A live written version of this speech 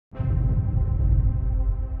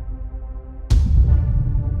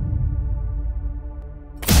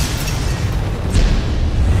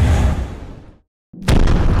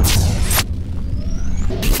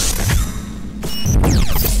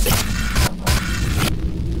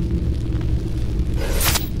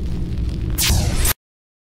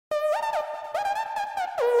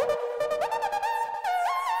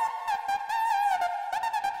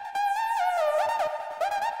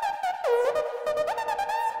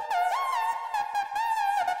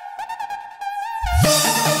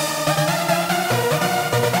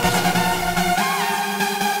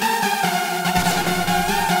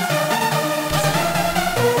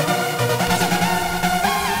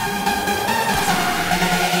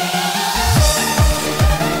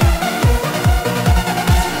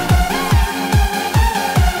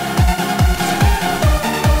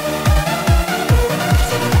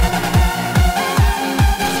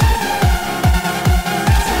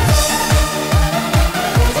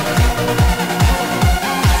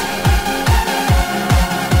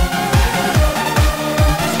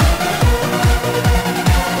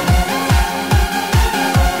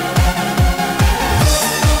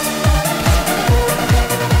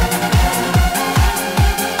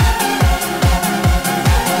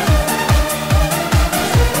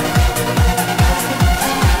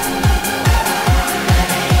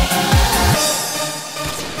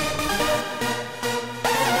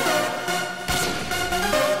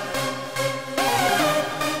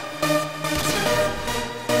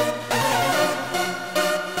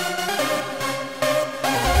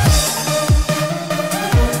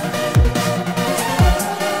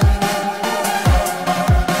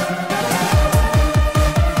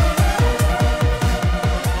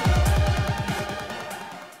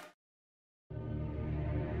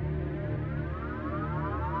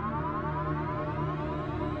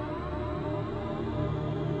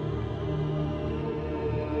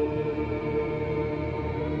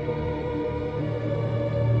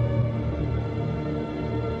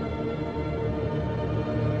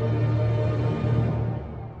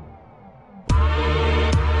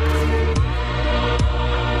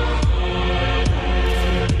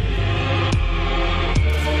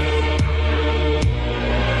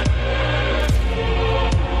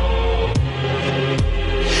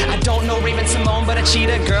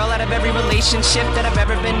relationship that I've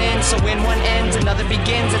ever been in. So when one ends, another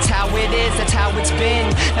begins. That's how it is, that's how it's been.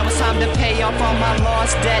 Now it's time to pay off all my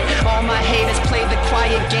lost debt. All my haters play the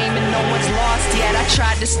quiet game and no one's lost yet. I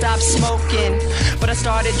tried to stop smoking, but I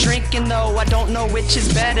started drinking though. I don't know which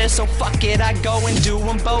is better, so fuck it, I go and do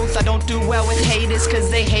them both. I don't do well with haters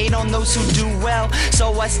cause they hate on those who do well.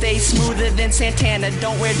 So I stay smoother than Santana,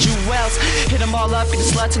 don't wear jewels. Hit them all up, get the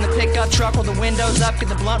sluts in the pickup truck, roll the windows up, get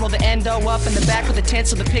the blunt, roll the endo up in the back with the tent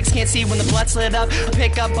so the pigs can't see when the blood's lit up. I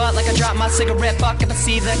pick up butt like I drop my cigarette buck. If I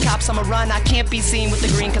see the cops, I'ma run. I can't be seen with the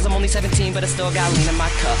green cause I'm only 17, but I still got lean in my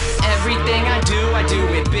cup. Everything I do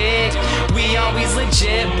it big. We always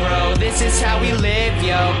legit, bro. This is how we live,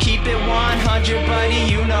 yo. Keep it 100,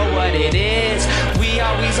 buddy, you know what it is. We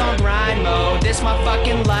always on grind mode. This my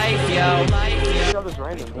fucking life, yo. This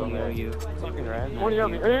random down there. You fucking random. 20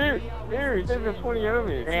 of me. Here, he's taking 20 of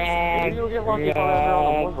me. You'll get lucky if I have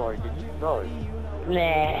on the one boy, dude. You suck.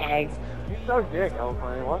 You suck dick,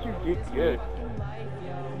 Alpine. Why don't you get good?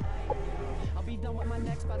 I'll be done with my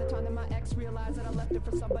next by the time that my ex realized that I left it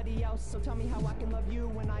for somebody else. So tell me how I can love you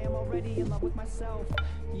when I am already in love with myself.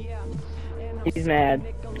 Yeah. He's mad.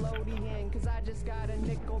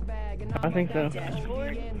 I think so.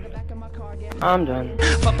 I'm done.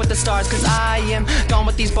 Fuck with the stars cause I am gone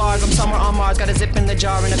with these bars. I'm somewhere on Mars, got a zip in the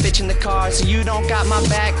jar and a bitch in the car. So you don't got my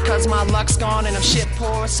back cause my luck's gone and I'm shit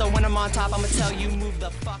poor. So when I'm on top I'ma tell you move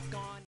the fuck